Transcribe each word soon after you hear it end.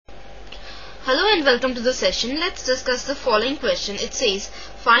Hello and welcome to the session. Let's discuss the following question. It says,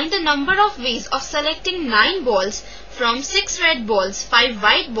 find the number of ways of selecting 9 balls from 6 red balls, 5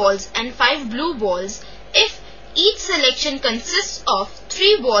 white balls and 5 blue balls if each selection consists of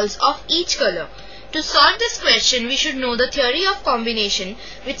 3 balls of each color. To solve this question, we should know the theory of combination,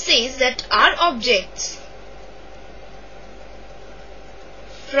 which says that R objects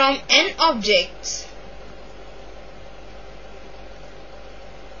from N objects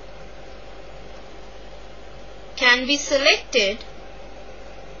can be selected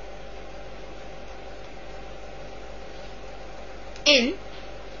in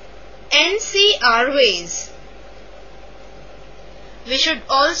NCR ways. We should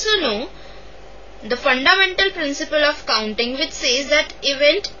also know the fundamental principle of counting, which says that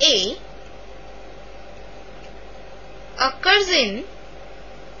event A occurs in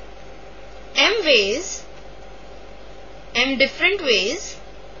M ways, M different ways,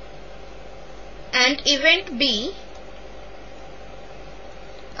 and event B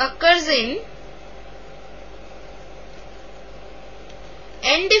occurs in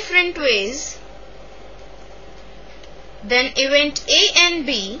N different ways. Then event A and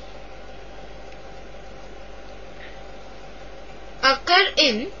B occur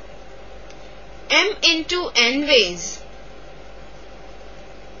in M into N ways.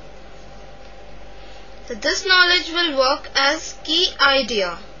 So this knowledge will work as key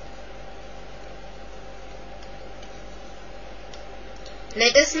idea.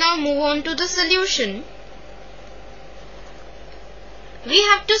 Let us now move on to the solution. We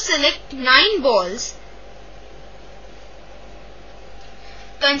have to select 9 balls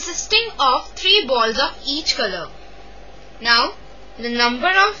consisting of 3 balls of each color. Now, the number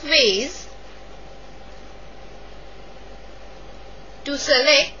of ways to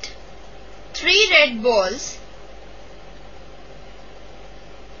select 3 red balls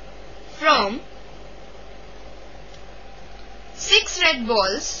from 6 red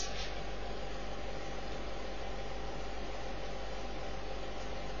balls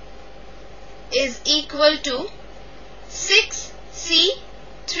is equal to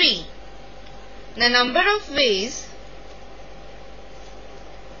 6C3. The number of ways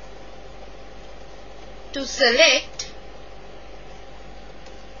to select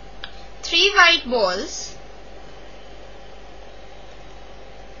 3 white balls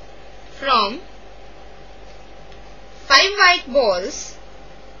from 5 white balls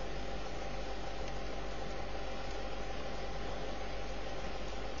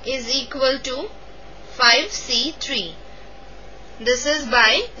is equal to 5C3. This is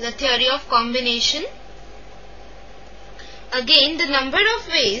by the theory of combination. Again, the number of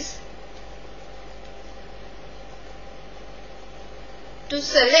ways to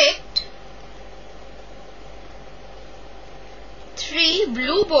select 3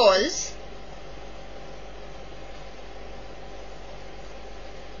 blue balls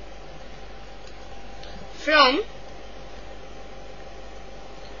from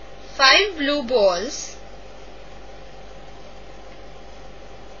 5 blue balls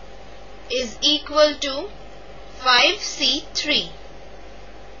is equal to 5C3.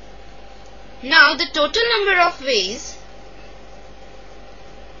 Now the total number of ways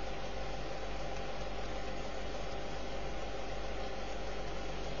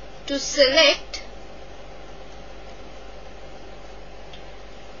to select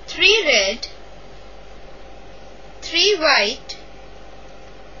 3 red, 3 white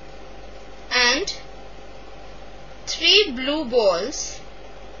and 3 blue balls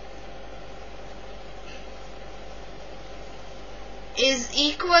is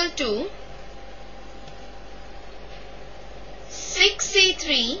equal to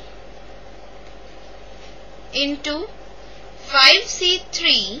 6C3 into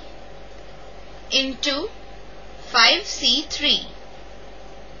 5C3 into 5C3.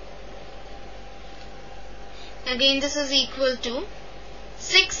 Again, this is equal to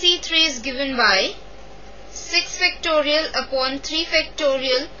 6C3 is given by 6 factorial upon 3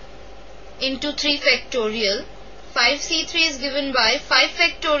 factorial into 3 factorial. 5C3 is given by 5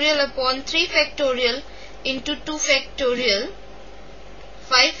 factorial upon 3 factorial into 2 factorial.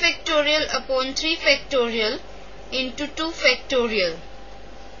 5 factorial upon 3 factorial into 2 factorial.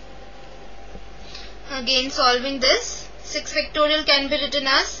 Again, solving this, 6 factorial can be written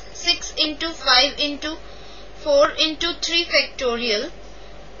as 6 into 5 into 4 into 3 factorial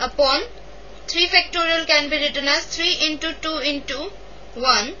upon 3 factorial can be written as 3 into 2 into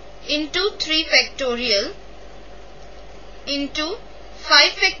 1 into 3 factorial into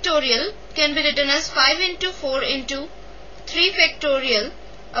 5 factorial can be written as 5 into 4 into 3 factorial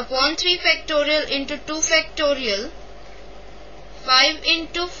upon 3 factorial into 2 factorial 5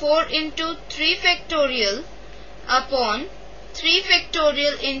 into 4 into 3 factorial upon 3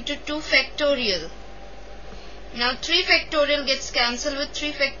 factorial into 2 factorial. Now 3 factorial gets cancelled with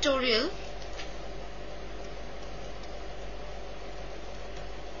 3 factorial.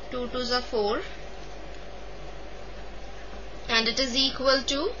 2 2s are 4, and it is equal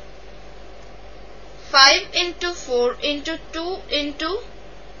to 5 into 4 into 2 into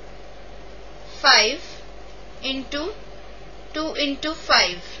 5 into 2 into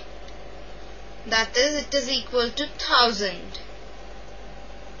 5. That is, it is equal to 1000.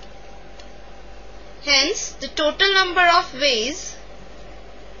 Hence, the total number of ways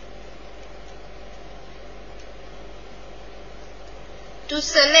to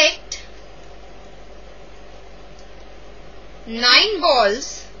select 9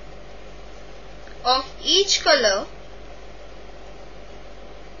 balls of each color,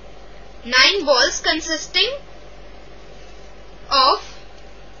 9 balls consisting of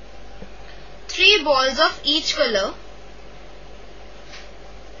 3 balls of each color,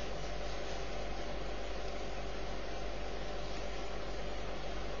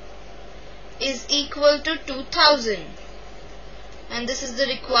 is equal to 2000, and this is the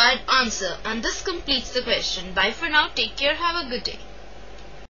required answer, and this completes the question. Bye for now. Take care. Have a good day.